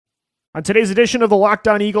On today's edition of the Locked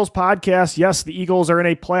On Eagles podcast, yes, the Eagles are in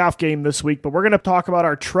a playoff game this week, but we're going to talk about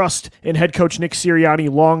our trust in head coach Nick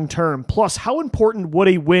Sirianni long-term. Plus, how important would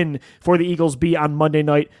a win for the Eagles be on Monday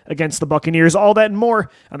night against the Buccaneers? All that and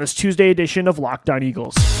more on this Tuesday edition of Locked On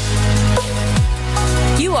Eagles.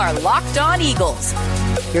 You are Locked On Eagles,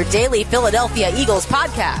 your daily Philadelphia Eagles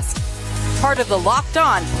podcast. Part of the Locked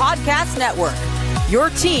On Podcast Network, your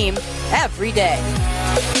team every day.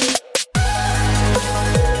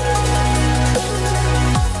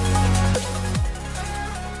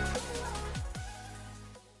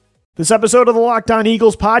 This episode of the Locked On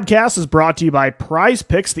Eagles podcast is brought to you by Prize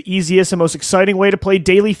Picks, the easiest and most exciting way to play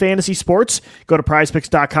daily fantasy sports. Go to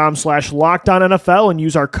prizepicks.com/LockedOnNFL and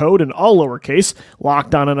use our code in all lowercase,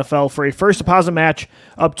 LockedOnNFL, for a first deposit match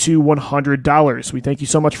up to $100. We thank you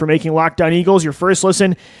so much for making Locked On Eagles your first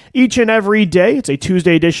listen each and every day. It's a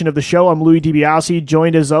Tuesday edition of the show. I'm Louis DiBiase,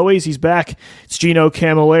 joined as always. He's back. It's Gino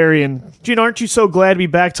Camilleri. And Gino, aren't you so glad to be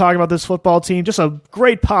back talking about this football team? Just a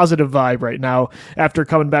great positive vibe right now after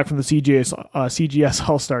coming back from the CGS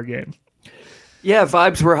All-Star game. Yeah,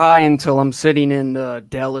 vibes were high until I'm sitting in the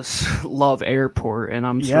Dallas Love Airport and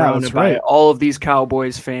I'm surrounded by all of these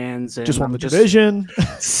Cowboys fans. And just won the division.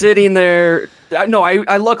 Sitting there. No,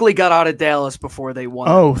 I luckily got out of Dallas before they won.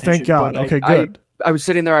 Oh, thank God. Okay, good. I was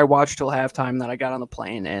sitting there. I watched till halftime. Then I got on the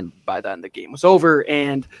plane, and by then the game was over.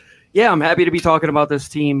 And yeah, I'm happy to be talking about this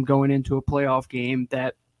team going into a playoff game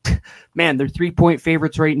that, man, they're 3-point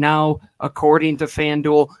favorites right now, according to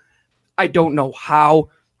FanDuel. I don't know how.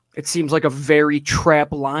 It seems like a very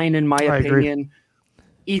trap line, in my opinion. Agree.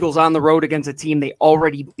 Eagles on the road against a team they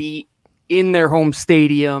already beat in their home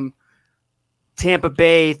stadium. Tampa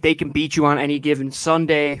Bay, they can beat you on any given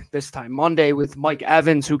Sunday, this time Monday, with Mike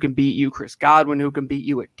Evans, who can beat you, Chris Godwin, who can beat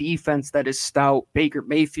you, a defense that is stout, Baker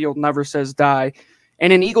Mayfield never says die,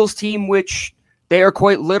 and an Eagles team which they are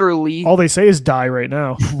quite literally... all they say is die right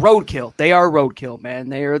now. Roadkill. They are roadkill, man.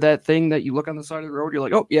 They are that thing that you look on the side of the road, you're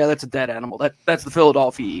like, oh, yeah, that's a dead animal. That's the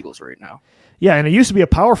Philadelphia Eagles right now. Yeah, and it used to be a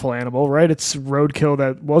powerful animal, right? It's roadkill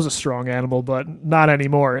that was a strong animal, but not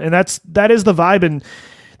anymore. And that is the vibe, and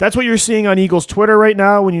that's what you're seeing on Eagles Twitter right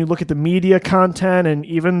now when you look at the media content and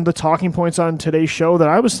even the talking points on today's show that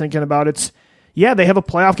I was thinking about. It's, yeah, they have a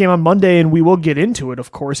playoff game on Monday, and we will get into it,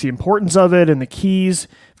 of course, the importance of it and the keys.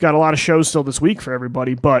 We've got a lot of shows still this week for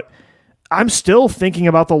everybody, but I'm still thinking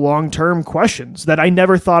about the long-term questions that I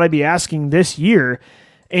never thought I'd be asking this year.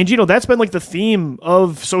 And, you know, that's been like the theme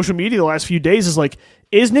of social media the last few days is like,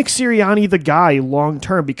 is Nick Sirianni the guy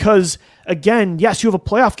long-term? Because, again, yes, you have a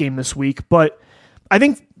playoff game this week, but I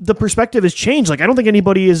think the perspective has changed. Like, I don't think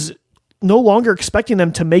anybody is no longer expecting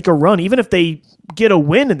them to make a run, even if they get a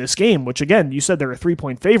win in this game, which, again, you said they're a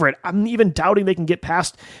 3-point favorite. I'm even doubting they can get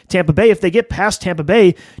past Tampa Bay. If they get past Tampa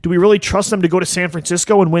Bay, do we really trust them to go to San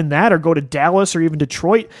Francisco and win that, or go to Dallas or even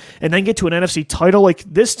Detroit and then get to an NFC title? Like,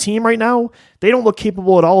 this team right now, they don't look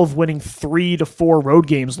capable at all of winning 3 to 4 road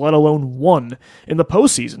games, let alone 1 in the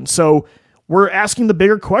postseason. So we're asking the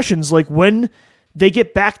bigger questions, like when they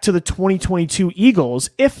get back to the 2022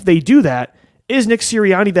 Eagles, if they do that, is Nick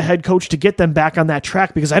Sirianni the head coach to get them back on that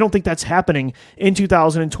track? Because I don't think that's happening in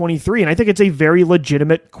 2023. And I think it's a very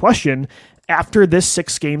legitimate question after this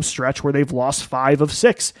 6-game stretch where they've lost 5 of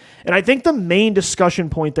 6. And I think the main discussion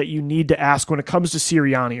point that you need to ask when it comes to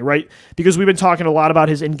Sirianni, right? Because we've been talking a lot about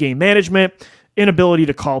his in-game management, inability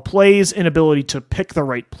to call plays, inability to pick the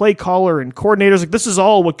right play caller and coordinators. Like, this is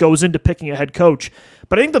all what goes into picking a head coach.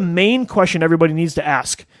 But I think the main question everybody needs to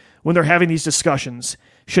ask when they're having these discussions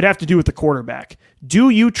should have to do with the quarterback. Do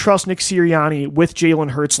you trust Nick Sirianni with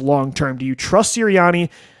Jalen Hurts long-term? Do you trust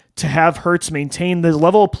Sirianni to have Hurts maintain the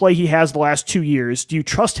level of play he has the last 2 years? Do you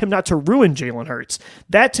trust him not to ruin Jalen Hurts?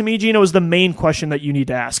 That, to me, Gino, is the main question that you need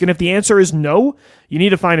to ask. And if the answer is no, you need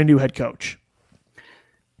to find a new head coach.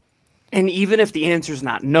 And even if the answer is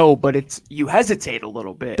not no, but it's you hesitate a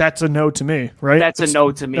little bit. That's a no to me, right? That's a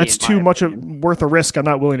no to me. That's too much worth a risk I'm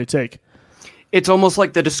not willing to take. It's almost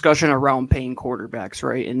like the discussion around paying quarterbacks,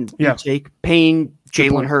 right? And you take paying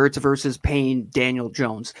Jalen Hurts versus paying Daniel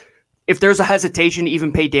Jones. If there's a hesitation to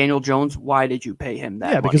even pay Daniel Jones, why did you pay him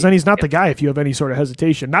that money? Because then he's not the guy if you have any sort of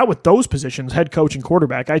hesitation. Not with those positions, head coach and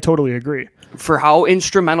quarterback. I totally agree. For how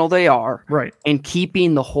instrumental they are right, in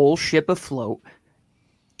keeping the whole ship afloat,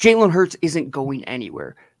 Jalen Hurts isn't going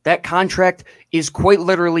anywhere. That contract is quite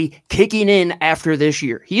literally kicking in after this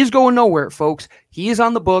year. He is going nowhere, folks. He is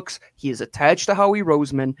on the books. He is attached to Howie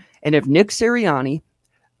Roseman. And if Nick Sirianni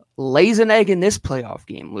lays an egg in this playoff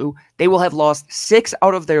game, Lou, they will have lost 6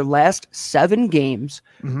 out of their last 7 games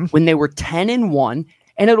when they were 10-1.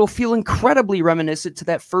 And it'll feel incredibly reminiscent to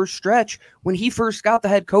that first stretch when he first got the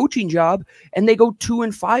head coaching job and they go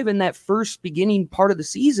 2-5 in that first beginning part of the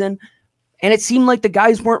season. And it seemed like the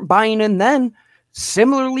guys weren't buying in then,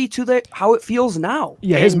 similarly to how it feels now.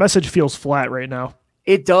 Yeah, his message feels flat right now.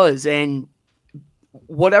 It does. And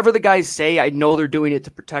whatever the guys say, I know they're doing it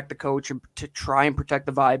to protect the coach and to try and protect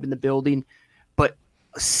the vibe in the building. But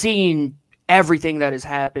seeing everything that has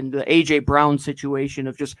happened, the A.J. Brown situation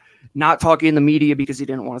of just not talking in the media because he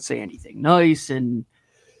didn't want to say anything nice, and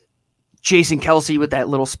Jason Kelce with that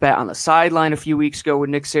little spat on the sideline a few weeks ago with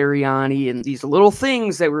Nick Sirianni, and these little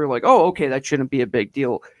things that were like, oh, okay, that shouldn't be a big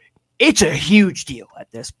deal. It's a huge deal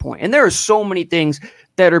at this point. And there are so many things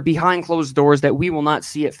that are behind closed doors that we will not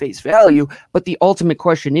see at face value. But the ultimate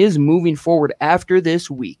question is, moving forward after this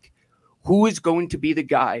week, who is going to be the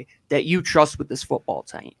guy that you trust with this football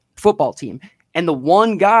team? And the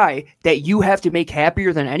one guy that you have to make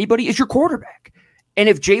happier than anybody is your quarterback. And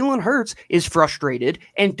if Jalen Hurts is frustrated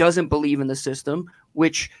and doesn't believe in the system,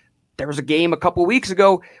 which there was a game a couple weeks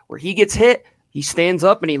ago where he gets hit, he stands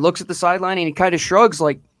up and he looks at the sideline and he kind of shrugs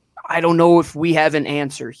like, I don't know if we have an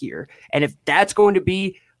answer here. And if that's going to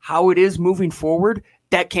be how it is moving forward,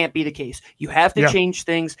 that can't be the case. You have to change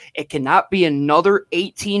things. It cannot be another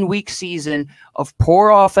 18-week season of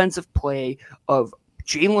poor offensive play, of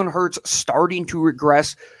Jalen Hurts starting to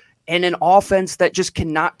regress, and an offense that just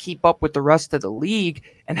cannot keep up with the rest of the league.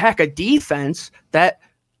 And heck, a defense that,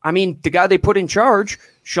 I mean, the guy they put in charge,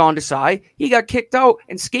 Sean Desai, he got kicked out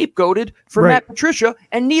and scapegoated for Matt Patricia,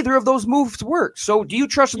 and neither of those moves worked. So do you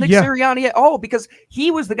trust Nick Sirianni at all? Because he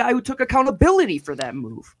was the guy who took accountability for that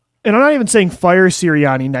move. And I'm not even saying fire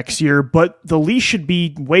Sirianni next year, but the leash should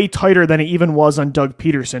be way tighter than it even was on Doug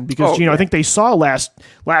Peterson because, I think they saw last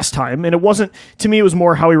time, and it wasn't, to me, it was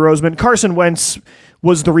more Howie Roseman. Carson Wentz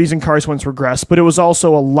was the reason Carson Wentz regressed, but it was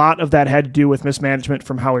also a lot of that had to do with mismanagement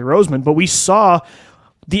from Howie Roseman. But we saw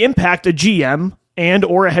the impact a GM and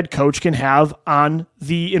or a head coach can have on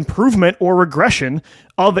the improvement or regression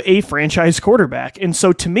of a franchise quarterback. And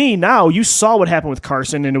so to me now, you saw what happened with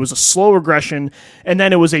Carson, and it was a slow regression, and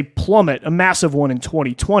then it was a plummet, a massive one in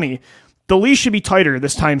 2020. The leash should be tighter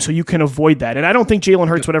this time so you can avoid that. And I don't think Jalen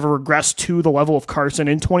Hurts would ever regress to the level of Carson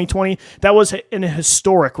in 2020. That was an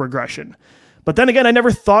historic regression. But then again, I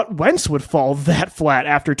never thought Wentz would fall that flat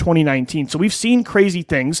after 2019. So we've seen crazy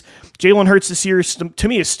things. Jalen Hurts this year, to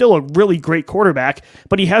me, is still a really great quarterback,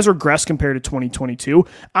 but he has regressed compared to 2022.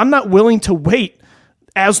 I'm not willing to wait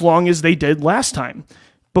as long as they did last time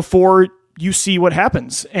before you see what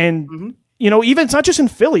happens. And, even it's not just in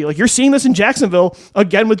Philly. Like, you're seeing this in Jacksonville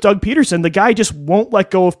again with Doug Peterson. The guy just won't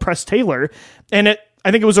let go of Press Taylor. And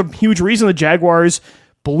I think it was a huge reason the Jaguars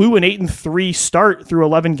blew an 8-3 start through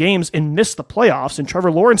 11 games and missed the playoffs, and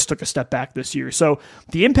Trevor Lawrence took a step back this year. So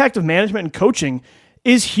the impact of management and coaching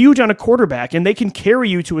is huge on a quarterback, and they can carry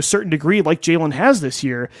you to a certain degree like Jalen has this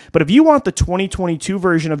year. But if you want the 2022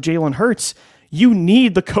 version of Jalen Hurts, you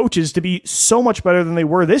need the coaches to be so much better than they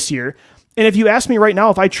were this year. And if you ask me right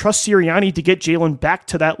now if I trust Sirianni to get Jalen back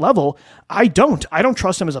to that level, I don't. I don't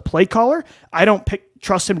trust him as a play caller. I don't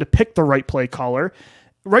trust him to pick the right play caller.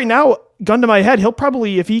 Right now, gun to my head, he'll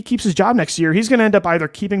probably, if he keeps his job next year, he's going to end up either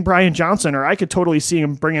keeping Brian Johnson, or I could totally see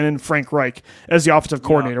him bringing in Frank Reich as the offensive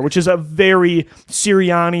coordinator, which is a very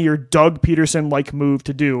Sirianni or Doug Peterson-like move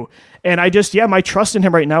to do. And my trust in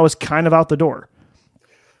him right now is kind of out the door.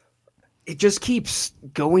 It just keeps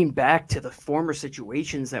going back to the former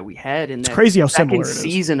situations that we had in that crazy how similar second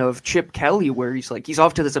season of Chip Kelly, where he's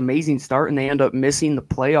off to this amazing start and they end up missing the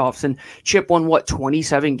playoffs. And Chip won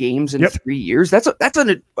 27 games in 3 years. That's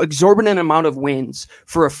an exorbitant amount of wins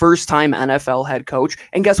for a first-time NFL head coach.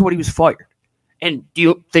 And guess what? He was fired. And do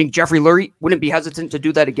you think Jeffrey Lurie wouldn't be hesitant to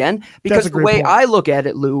do that again? Because the way I look at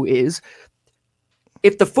it, Lou, is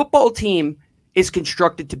if the football team is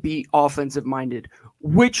constructed to be offensive-minded,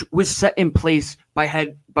 which was set in place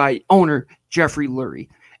by owner Jeffrey Lurie,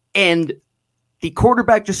 and the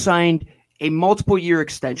quarterback just signed a multiple-year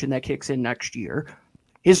extension that kicks in next year.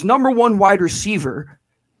 His number one wide receiver,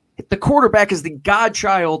 the quarterback, is the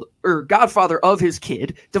godchild or godfather of his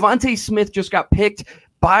kid. Devontae Smith just got picked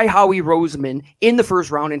by Howie Roseman in the first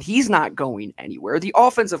round, and he's not going anywhere. The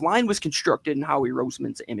offensive line was constructed in Howie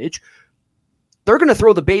Roseman's image. They're going to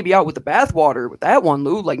throw the baby out with the bathwater with that one,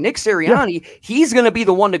 Lou. Like Nick Sirianni, he's going to be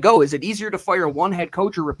the one to go. Is it easier to fire one head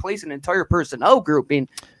coach or replace an entire personnel group? I mean,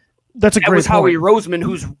 that was Howie Roseman,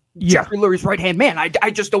 who's Jeffrey Lurie's right-hand man. I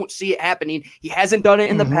just don't see it happening. He hasn't done it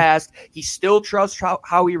in the past. He still trusts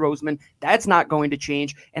Howie Roseman. That's not going to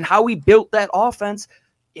change. And how he built that offense,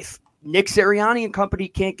 if Nick Sirianni and company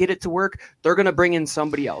can't get it to work, they're going to bring in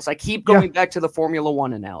somebody else. I keep going back to the Formula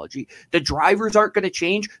One analogy. The drivers aren't going to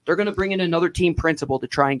change. They're going to bring in another team principal to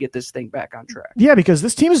try and get this thing back on track. Yeah, because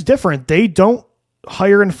this team is different. They don't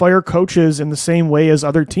hire and fire coaches in the same way as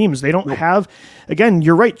other teams. They don't have, again,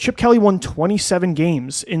 you're right. Chip Kelly won 27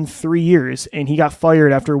 games in 3 years, and he got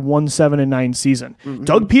fired after 7-9 season.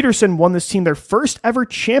 Doug Peterson won this team their first ever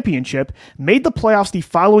championship, made the playoffs the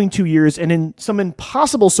following 2 years, and in some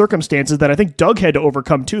impossible circumstances that I think Doug had to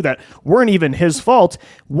overcome too, that weren't even his fault.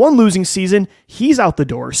 One losing season, he's out the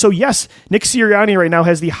door. So yes, Nick Sirianni right now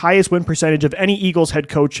has the highest win percentage of any Eagles head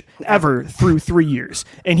coach ever through 3 years.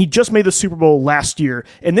 And he just made the Super Bowl last year,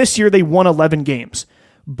 and this year they won 11 games.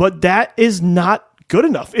 But that is not good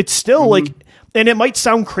enough. It's still like, and it might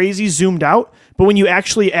sound crazy zoomed out, but when you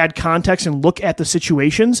actually add context and look at the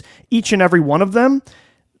situations, each and every one of them,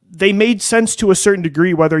 they made sense to a certain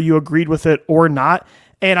degree, whether you agreed with it or not.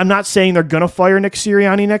 And I'm not saying they're going to fire Nick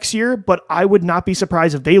Sirianni next year, but I would not be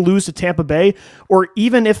surprised if they lose to Tampa Bay, or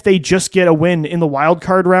even if they just get a win in the wild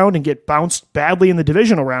card round and get bounced badly in the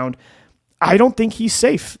divisional round. I don't think he's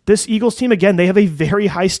safe. This Eagles team, again, they have a very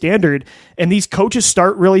high standard, and these coaches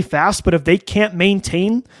start really fast, but if they can't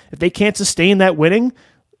maintain, if they can't sustain that winning,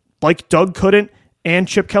 like Doug couldn't and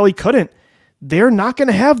Chip Kelly couldn't, they're not going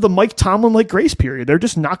to have the Mike Tomlin-like grace period. They're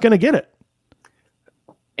just not going to get it.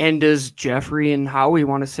 And does Jeffrey and Howie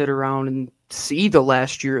want to sit around and see the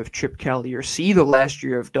last year of Chip Kelly or see the last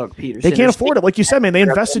year of Doug Peterson? They can't afford it. Like you said, man, they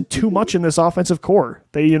invested too much in this offensive core.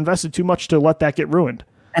 They invested too much to let that get ruined.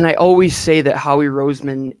 And I always say that Howie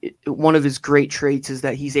Roseman, one of his great traits is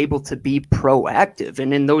that he's able to be proactive.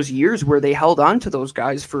 And in those years where they held on to those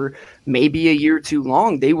guys for maybe a year too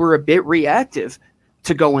long, they were a bit reactive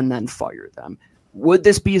to go and then fire them. Would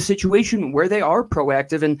this be a situation where they are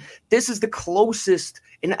proactive? And this is the closest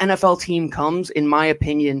an NFL team comes, in my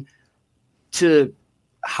opinion, to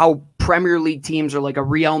how Premier League teams are like a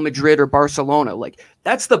Real Madrid or Barcelona. Like,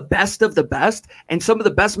 that's the best of the best. And some of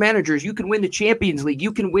the best managers, you can win the Champions League,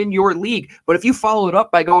 you can win your league. But if you follow it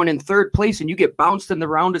up by going in third place and you get bounced in the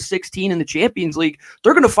round of 16 in the Champions League,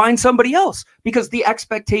 they're going to find somebody else, because the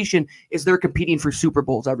expectation is they're competing for Super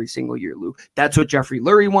Bowls every single year, Lou. That's what Jeffrey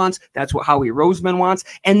Lurie wants. That's what Howie Roseman wants.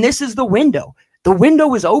 And this is the window. The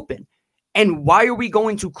window is open. And why are we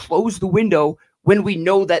going to close the window when we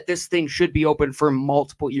know that this thing should be open for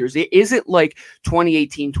multiple years? It isn't like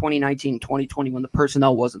 2018, 2019, 2020 when the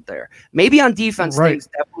personnel wasn't there. Maybe on defense, things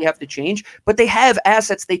definitely have to change, but they have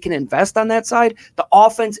assets they can invest on that side. The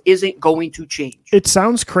offense isn't going to change. It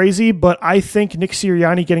sounds crazy, but I think Nick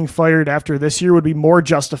Sirianni getting fired after this year would be more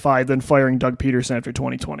justified than firing Doug Peterson after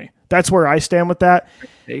 2020. That's where I stand with that.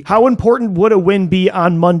 How important would a win be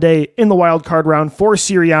on Monday in the wild card round for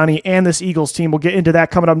Sirianni and this Eagles team? We'll get into that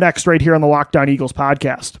coming up next right here on the Locked On Eagles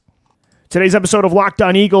podcast. Today's episode of Locked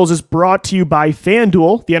On Eagles is brought to you by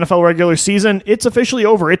FanDuel. The NFL regular season, it's officially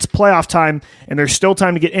over. It's playoff time, and there's still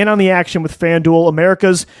time to get in on the action with FanDuel,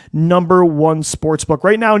 America's #1 sportsbook.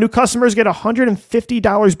 Right now, new customers get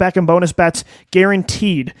 $150 back in bonus bets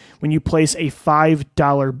guaranteed when you place a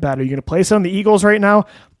 $5 bet. Are you going to place it on the Eagles right now?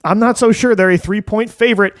 I'm not so sure. They're a 3-point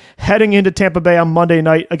favorite heading into Tampa Bay on Monday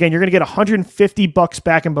night. Again, you're going to get $150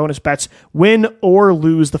 back in bonus bets, win or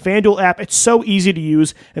lose. The FanDuel app, it's so easy to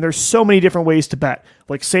use, and there's so many different ways to bet.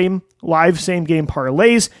 Like same game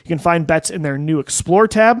parlays. You can find bets in their new Explore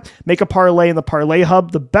tab. Make a parlay in the Parlay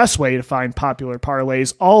Hub, the best way to find popular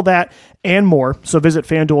parlays, all that and more. So visit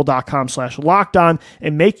FanDuel.com/lockedon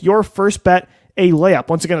and make your first bet a layup.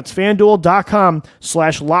 Once again, it's FanDuel.com/lockedon.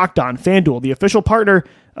 FanDuel, the official partner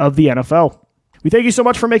of the NFL. We thank you so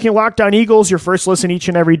much for making Locked On Eagles your first listen each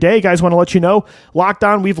and every day. Guys, want to let you know, Locked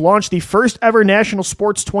On, we've launched the first ever national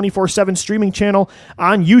sports 24/7 streaming channel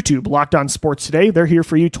on YouTube, Locked On Sports Today. They're here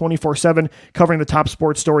for you 24/7, covering the top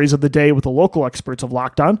sports stories of the day with the local experts of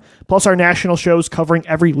Locked On, plus our national shows covering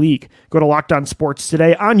every league. Go to Locked On Sports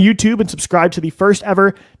Today on YouTube and subscribe to the first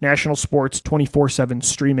ever national sports 24/7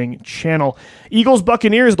 streaming channel. Eagles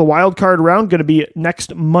Buccaneers, the wild card round, going to be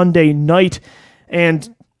next Monday night.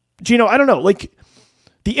 And Gino, I don't know, like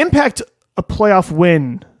the impact a playoff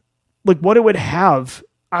win, like what it would have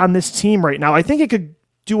on this team right now. I think it could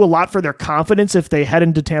do a lot for their confidence if they head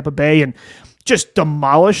into Tampa Bay and just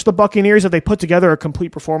demolish the Buccaneers. If they put together a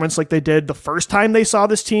complete performance like they did the first time they saw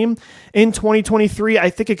this team in 2023,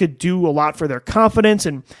 I think it could do a lot for their confidence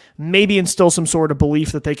and maybe instill some sort of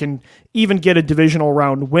belief that they can even get a divisional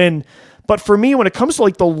round win. But for me, when it comes to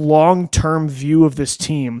like the long-term view of this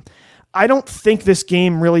team, I don't think this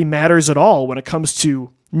game really matters at all when it comes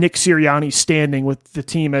to Nick Sirianni standing with the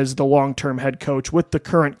team as the long-term head coach with the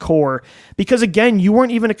current core, because again, you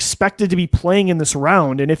weren't even expected to be playing in this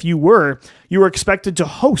round. And if you were expected to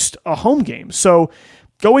host a home game. So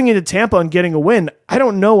going into Tampa and getting a win, I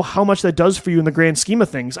don't know how much that does for you in the grand scheme of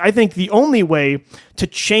things. I think the only way to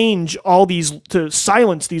change to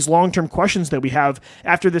silence these long-term questions that we have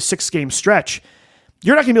after this 6-game stretch,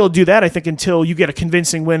 you're not going to be able to do that, I think, until you get a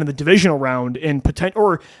convincing win in the divisional round and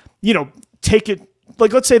take it.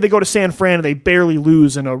 Like, let's say they go to San Fran and they barely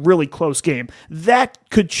lose in a really close game. That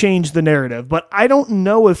could change the narrative. But I don't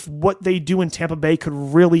know if what they do in Tampa Bay could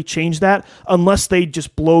really change that unless they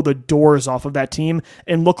just blow the doors off of that team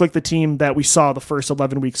and look like the team that we saw the first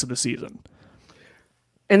 11 weeks of the season.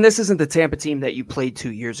 And this isn't the Tampa team that you played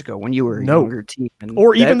 2 years ago when you were a younger team.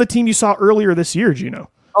 Or even the team you saw earlier this year, Gino.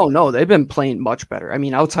 Oh, no, they've been playing much better. I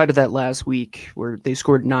mean, outside of that last week where they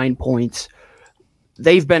scored 9 points,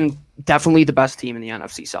 they've been definitely the best team in the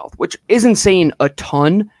NFC South, which isn't saying a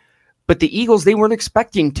ton, but the Eagles, they weren't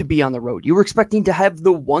expecting to be on the road. You were expecting to have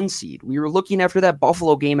the 1 seed. We were looking after that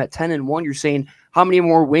Buffalo game at 10-1. You're saying how many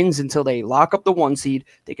more wins until they lock up the 1 seed?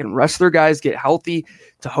 They can rest their guys, get healthy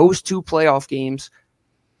to host 2 playoff games.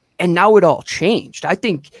 And now it all changed. I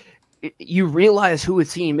think you realize who a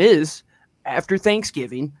team is after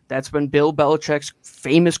Thanksgiving. That's been Bill Belichick's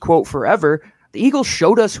famous quote forever. The Eagles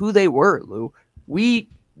showed us who they were, Lou.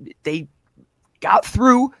 They got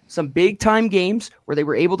through some big time games where they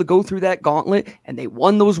were able to go through that gauntlet and they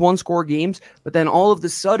won those 1-score games. But then all of a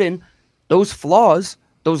sudden, those flaws,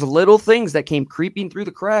 those little things that came creeping through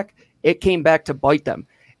the crack, it came back to bite them.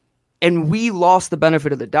 And we lost the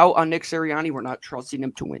benefit of the doubt on Nick Sirianni. We're not trusting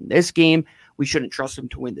him to win this game. We shouldn't trust him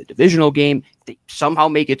to win the divisional game. If they somehow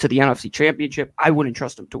make it to the NFC Championship, I wouldn't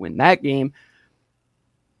trust him to win that game.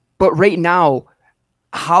 But right now,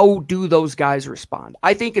 how do those guys respond?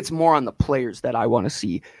 I think it's more on the players that I want to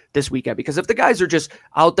see this weekend, because if the guys are just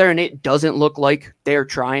out there and it doesn't look like they're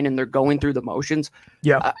trying and they're going through the motions,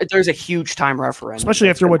 there's a huge time referendum. Especially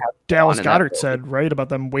after what Dallas Goedert said, right, about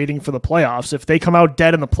them waiting for the playoffs. If they come out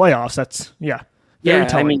dead in the playoffs, that's, very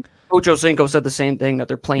telling. I mean, Coach Osinko said the same thing, that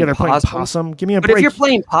they're playing possum. Give me a break. But if you're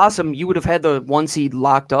playing possum, you would have had the 1 seed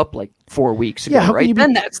locked up like 4 weeks ago, right?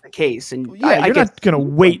 Then that's the case. And you're not going to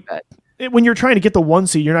wait. When you're trying to get the 1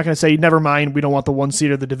 seed, you're not going to say, never mind, we don't want the 1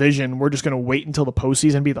 seed of the division. We're just going to wait until the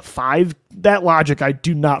postseason be the 5. That logic I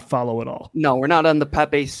do not follow at all. No, we're not on the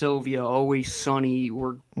Pepe Sylvia, always sunny.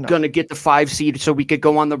 We're going to get the 5 seed so we could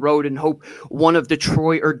go on the road and hope one of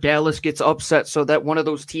Detroit or Dallas gets upset so that one of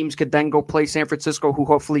those teams could then go play San Francisco, who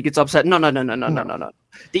hopefully gets upset. No. The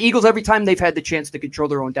Eagles, every time they've had the chance to control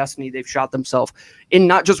their own destiny, they've shot themselves in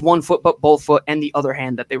not just one foot, but both foot and the other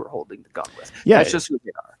hand that they were holding the gun with. Yeah, that's just who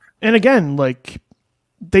they are. And again,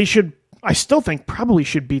 I still think probably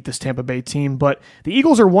should beat this Tampa Bay team, but the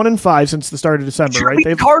Eagles are 1-5 since the start of December, right?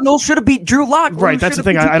 The Cardinals should have beat Drew Lock. Right, that's the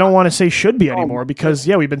thing. I don't want to say should be anymore because,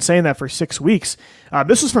 we've been saying that for 6 weeks.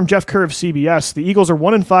 This is from Jeff Kerr of CBS. The Eagles are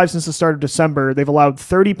 1-5 since the start of December. They've allowed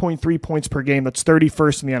 30.3 points per game. That's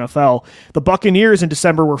 31st in the NFL. The Buccaneers in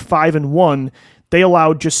December were 5-1. They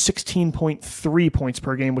allowed just 16.3 points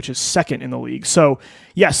per game, which is second in the league. So,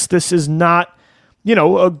 yes, this is not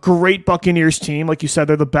a great Buccaneers team. Like you said,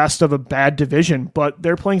 they're the best of a bad division, but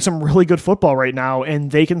they're playing some really good football right now,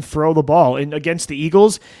 and they can throw the ball. And against the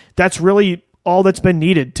Eagles, that's really all that's been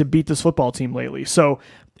needed to beat this football team lately. So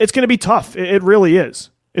it's going to be tough. It really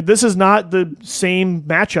is. This is not the same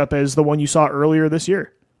matchup as the one you saw earlier this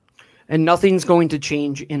year. And nothing's going to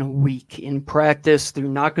change in a week. In practice, they're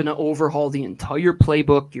not going to overhaul the entire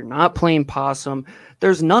playbook. You're not playing possum.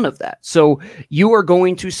 There's none of that. So you are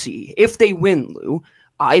going to see, if they win, Lou,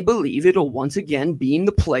 I believe it'll once again be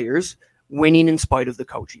the players winning in spite of the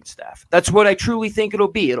coaching staff. That's what I truly think it'll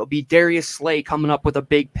be. It'll be Darius Slay coming up with a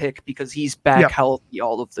big pick because he's back healthy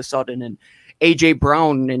all of the sudden, and A.J.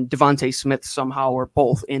 Brown and Devontae Smith somehow are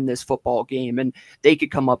both in this football game, and they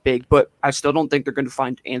could come up big, but I still don't think they're going to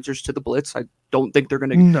find answers to the blitz. I don't think they're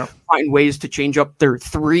going to find ways to change up their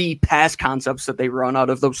 3 pass concepts that they run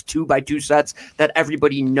out of those 2x2 sets that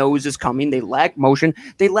everybody knows is coming. They lack motion.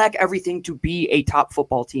 They lack everything to be a top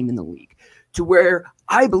football team in the league, to where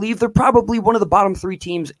I believe they're probably one of the bottom 3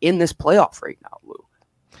 teams in this playoff right now, Lou.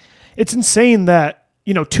 It's insane that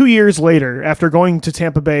 2 years later, after going to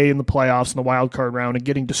Tampa Bay in the playoffs in the wild card round and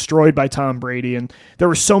getting destroyed by Tom Brady, and there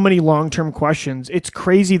were so many long-term questions, it's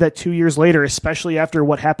crazy that 2 years later, especially after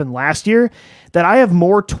what happened last year, that I have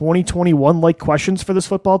more 2021-like questions for this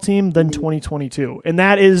football team than 2022. And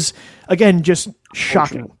that is, again, just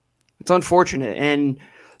shocking. It's unfortunate. And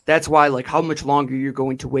that's why, how much longer you're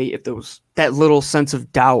going to wait if that little sense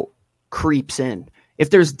of doubt creeps in. If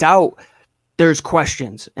there's doubt, there's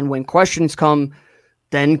questions. And when questions come,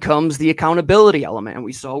 then comes the accountability element. And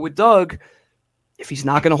we saw with Doug, if he's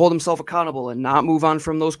not going to hold himself accountable and not move on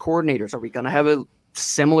from those coordinators, are we going to have a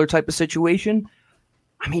similar type of situation?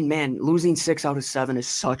 I mean, man, losing 6 out of 7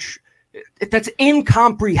 is that's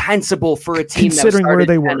incomprehensible for a team considering that where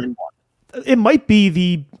they 10-1. were. It might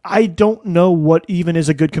be I don't know what even is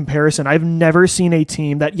a good comparison. I've never seen a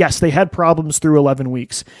team that, yes, they had problems through 11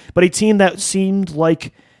 weeks, but a team that seemed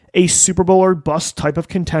like a Super Bowl or bust type of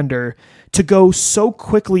contender to go so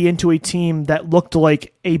quickly into a team that looked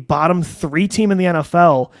like a bottom 3 team in the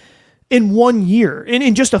NFL in 1 year.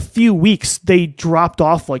 In just a few weeks, they dropped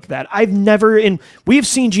off like that. We've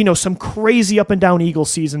seen, Gino, some crazy up and down Eagle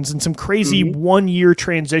seasons and some crazy 1 year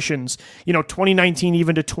transitions, 2019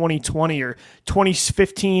 even to 2020 or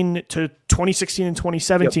 2015 to 2016 and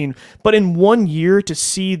 2017. Yep. But in 1 year, to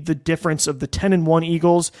see the difference of the 10-1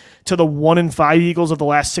 Eagles to the 1-5 Eagles of the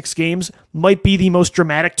last 6 games might be the most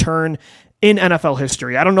dramatic turn in NFL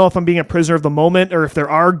history. I don't know if I'm being a prisoner of the moment or if there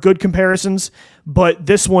are good comparisons, but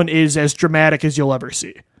this one is as dramatic as you'll ever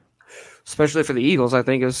see. Especially for the Eagles, I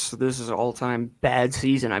think this is an all-time bad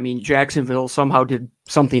season. I mean, Jacksonville somehow did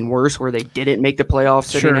something worse where they didn't make the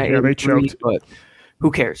playoffs. Sure, yeah, they choked. But who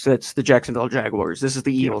cares? That's the Jacksonville Jaguars. This is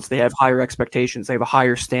the Eagles. They have higher expectations. They have a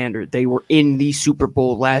higher standard. They were in the Super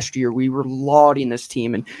Bowl last year. We were lauding this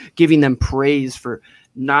team and giving them praise for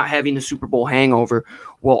not having the Super Bowl hangover.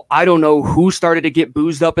 Well, I don't know who started to get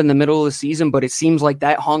boozed up in the middle of the season, but it seems like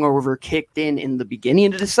that hangover kicked in the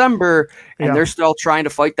beginning of December, and they're still trying to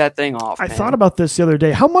fight that thing off. I thought about this the other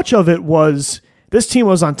day. How much of it was this team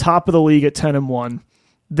was on top of the league at 10-1.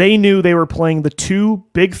 They knew they were playing the 2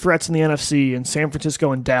 big threats in the NFC in San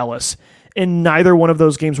Francisco and Dallas, and neither one of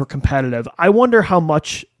those games were competitive. I wonder how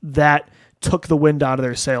much that took the wind out of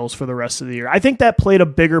their sails for the rest of the year. I think that played a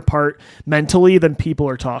bigger part mentally than people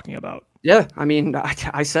are talking about. Yeah, I mean,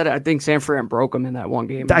 I said it. I think San Fran broke them in that one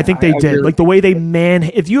game. I think they did. Really, like the way they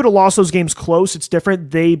if you would have lost those games close, it's different.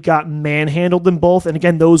 They got manhandled in both. And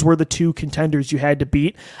again, those were the 2 contenders you had to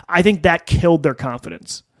beat. I think that killed their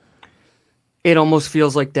confidence. It almost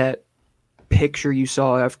feels like that picture you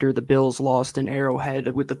saw after the Bills lost in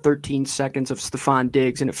Arrowhead with the 13 seconds of Stephon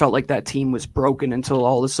Diggs, and it felt like that team was broken until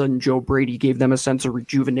all of a sudden Joe Brady gave them a sense of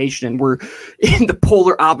rejuvenation, and we're in the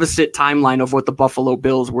polar opposite timeline of what the Buffalo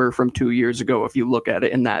Bills were from 2 years ago, if you look at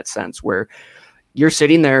it in that sense, where you're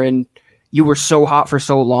sitting there and you were so hot for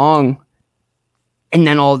so long, and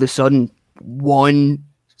then all of a sudden 1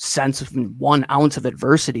 ounce of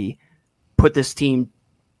adversity put this team,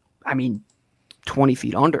 20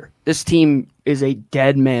 feet under. This team is a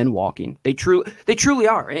dead man walking. They truly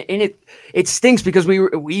are, and it stinks because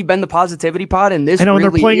we've been the positivity pod, and this. I know, and they're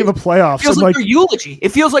playing in the playoffs. It feels like their eulogy. It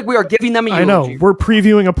feels like we are giving them a eulogy. I know we're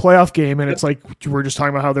previewing a playoff game, and it's like we're just talking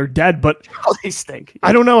about how they're dead, but how they stink.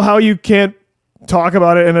 I don't know how you can't talk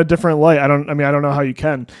about it in a different light. I don't know how you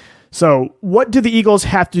can. So what do the Eagles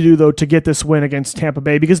have to do, though, to get this win against Tampa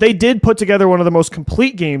Bay? Because they did put together one of the most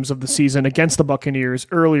complete games of the season against the Buccaneers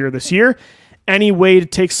earlier this year. Any way to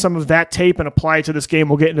take some of that tape and apply it to this game?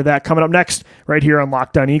 We'll get into that coming up next right here on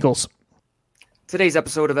Locked On Eagles. Today's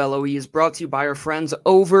episode of LOE is brought to you by our friends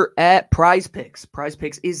over at Prize Picks. Prize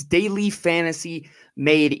Picks is daily fantasy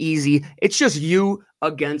made easy. It's just you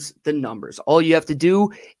against the numbers. All you have to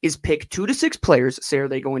do is pick 2 to 6 players. Say, are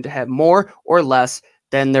they going to have more or less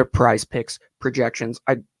than their Prize Picks projections?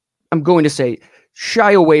 I'm going to say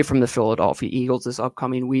shy away from the Philadelphia Eagles this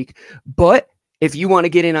upcoming week, but if you want to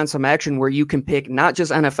get in on some action where you can pick not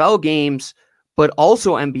just NFL games, but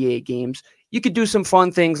also NBA games, you could do some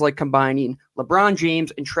fun things like combining LeBron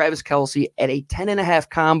James and Travis Kelce at a 10.5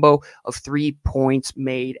 combo of 3 points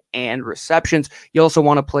made and receptions. You also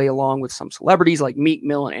want to play along with some celebrities like Meek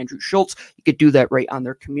Mill and Andrew Schultz. You could do that right on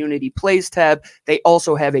their community plays tab. They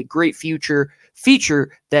also have a great feature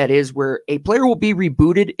that is where a player will be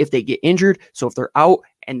rebooted if they get injured. So if they're out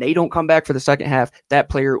and they don't come back for the second half, that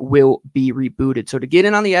player will be rebooted. So to get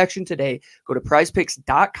in on the action today, go to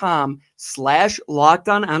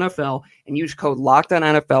prizepicks.com/LockedOnNFL and use code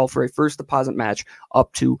LockedOnNFL for a first deposit match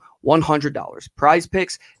up to $100. Prize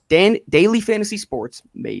Picks, daily fantasy sports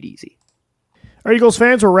made easy. All right, Eagles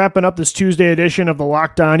fans, we're wrapping up this Tuesday edition of the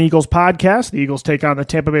Locked On Eagles podcast. The Eagles take on the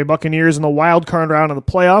Tampa Bay Buccaneers in the wild card round of the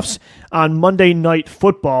playoffs on Monday Night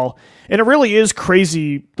Football. And it really is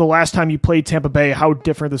crazy the last time you played Tampa Bay, how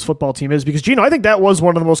different this football team is. Because, Gino, I think that was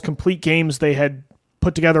one of the most complete games they had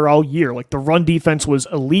put together all year. Like, the run defense was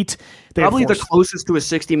elite. Probably the closest to a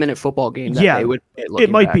 60-minute football game that they would get. It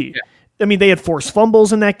might back. be. Yeah. I mean, they had forced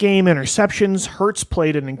fumbles in that game, interceptions. Hurts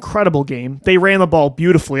played an incredible game. They ran the ball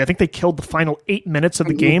beautifully. I think they killed the final 8 minutes of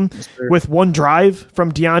the game with one drive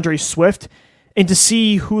from DeAndre Swift. And to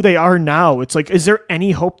see who they are now, it's like, is there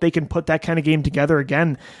any hope they can put that kind of game together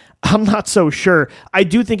again? I'm not so sure. I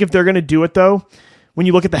do think if they're going to do it, though, when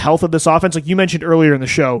you look at the health of this offense, like you mentioned earlier in the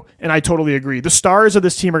show, and I totally agree, the stars of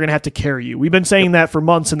this team are going to have to carry you. We've been saying that for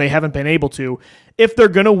months, and they haven't been able to. If they're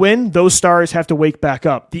going to win, those stars have to wake back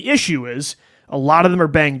up. The issue is a lot of them are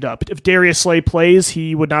banged up. If Darius Slay plays,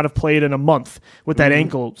 he would not have played in a month with that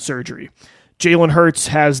ankle surgery. Jalen Hurts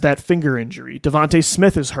has that finger injury. Devontae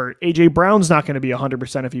Smith is hurt. A.J. Brown's not going to be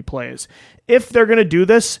 100% if he plays. If they're going to do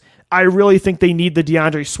this, I really think they need the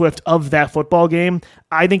DeAndre Swift of that football game.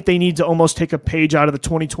 I think they need to almost take a page out of the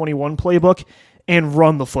 2021 playbook and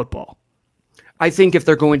run the football. I think if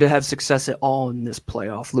they're going to have success at all in this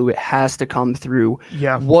playoff, Lou, it has to come through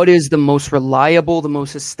what is the most reliable, the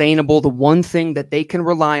most sustainable, the one thing that they can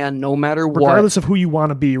rely on no matter what. Regardless of who you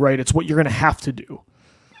want to be, right? It's what you're going to have to do.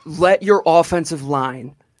 Let your offensive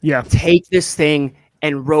line take this thing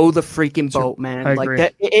and row the freaking boat, man. Like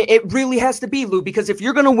that, it really has to be, Lou, because if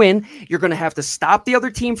you're going to win, you're going to have to stop the other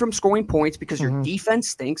team from scoring points because your defense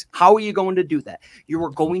stinks. How are you going to do that? You are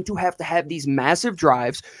going to have these massive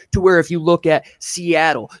drives to where if you look at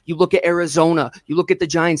Seattle, you look at Arizona, you look at the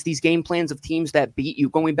Giants, these game plans of teams that beat you,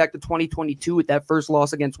 going back to 2022 with that first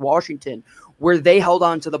loss against Washington, where they held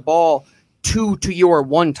on to the ball 2 to your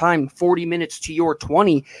 1 time, 40 minutes to your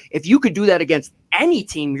 20. If you could do that against any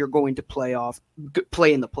team you're going to play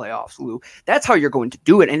in the playoffs, Lou, that's how you're going to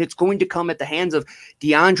do it. And it's going to come at the hands of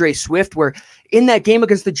DeAndre Swift, where in that game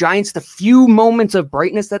against the Giants, the few moments of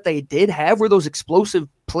brightness that they did have were those explosive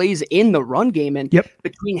plays in the run game. And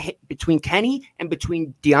between Kenny and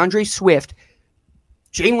between DeAndre Swift,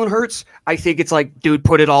 Jalen Hurts, I think it's like, dude,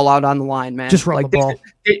 put it all out on the line, man. Just run the ball.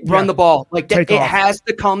 Run the ball. Like it has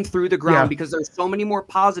to come through the ground because there's so many more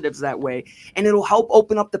positives that way, and it'll help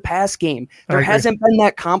open up the pass game. There hasn't been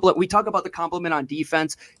that compliment. We talk about the compliment on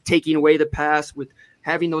defense, taking away the pass with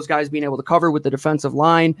having those guys being able to cover with the defensive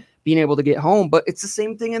line, being able to get home. But it's the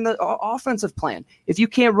same thing in the offensive plan. If you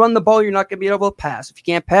can't run the ball, you're not going to be able to pass. If you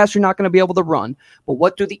can't pass, you're not going to be able to run. But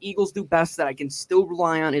what do the Eagles do best that I can still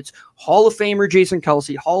rely on? It's Hall of Famer Jason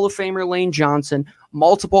Kelce, Hall of Famer Lane Johnson,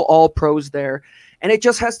 multiple All-Pros there. And it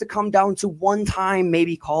just has to come down to one time,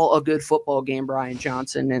 maybe call a good football game, Brian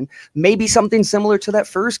Johnson, and maybe something similar to that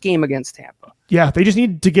first game against Tampa. Yeah, they just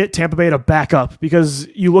need to get Tampa Bay to back up because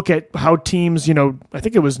you look at how teams, I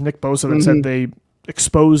think it was Nick Bosa that said they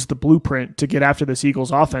exposed the blueprint to get after this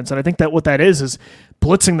Eagles offense. And I think that what that is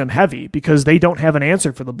blitzing them heavy because they don't have an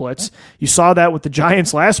answer for the blitz. You saw that with the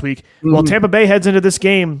Giants last week. Well, Tampa Bay heads into this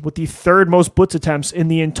game with the 3rd most blitz attempts in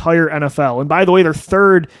the entire NFL. And by the way, they're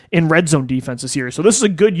 3rd in red zone defense this year. So this is a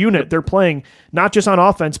good unit they're playing, not just on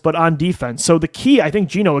offense, but on defense. So the key, I think,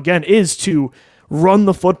 Gino, again, is to run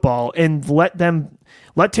the football and let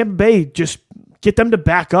Tampa Bay just get them to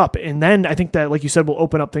back up. And then I think that, like you said, will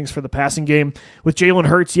open up things for the passing game. With Jalen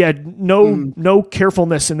Hurts, no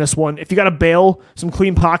carefulness in this one. If you got to bail some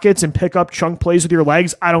clean pockets and pick up chunk plays with your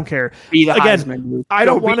legs, I don't care. Be the Heisman. I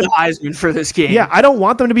don't want the Heisman for this game. Yeah, I don't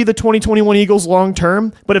want them to be the 2021 Eagles long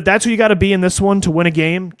term, but if that's who you got to be in this one to win a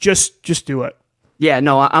game, just do it. Yeah,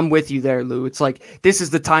 no, I'm with you there, Lou. It's like this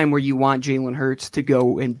is the time where you want Jalen Hurts to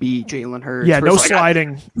go and be Jalen Hurts. Yeah, no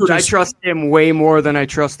sliding. I trust him way more than I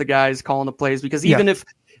trust the guys calling the plays because even if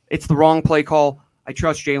it's the wrong play call, I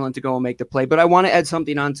trust Jalen to go and make the play. But I want to add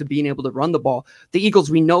something on to being able to run the ball. The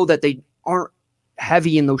Eagles, we know that they aren't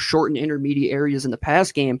heavy in those short and intermediate areas in the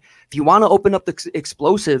pass game. If you want to open up the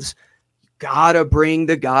explosives, gotta bring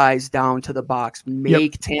the guys down to the box.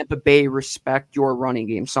 Make Tampa Bay respect your running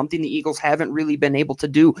game, something the Eagles haven't really been able to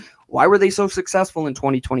do. Why were they so successful in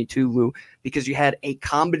 2022, Lou? Because you had a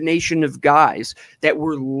combination of guys that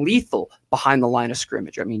were lethal behind the line of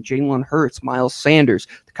scrimmage. I mean, Jalen Hurts, Miles Sanders,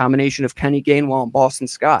 the combination of Kenny Gainwell and Boston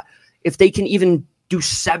Scott. If they can even do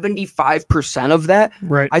 75% of that,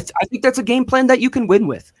 right, I think that's a game plan that you can win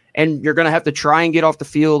with. And you're going to have to try and get off the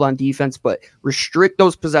field on defense, but restrict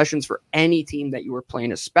those possessions for any team that you are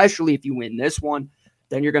playing, especially if you win this one.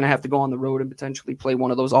 Then you're going to have to go on the road and potentially play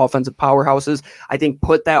one of those offensive powerhouses. I think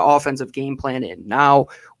put that offensive game plan in now.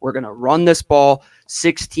 We're going to run this ball.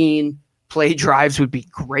 16 play drives would be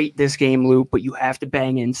great this game, Lou, but you have to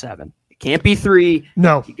bang in 7. It can't be 3.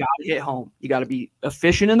 No. You got to hit home. You got to be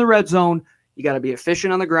efficient in the red zone. You got to be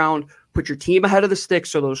efficient on the ground. Put your team ahead of the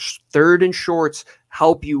sticks so those 3rd and shorts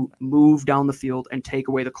help you move down the field and take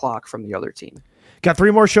away the clock from the other team. Got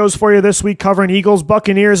 3 more shows for you this week covering Eagles,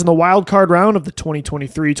 Buccaneers, and the wild card round of the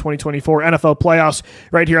 2023-2024 NFL playoffs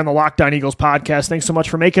right here on the Locked On Eagles podcast. Thanks so much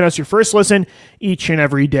for making us your first listen each and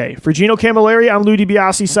every day. For Gino Camilleri, I'm Lou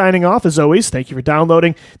DiBiase signing off. As always, thank you for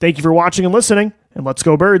downloading, thank you for watching and listening, and let's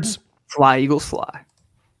go Birds. Fly, Eagles, fly.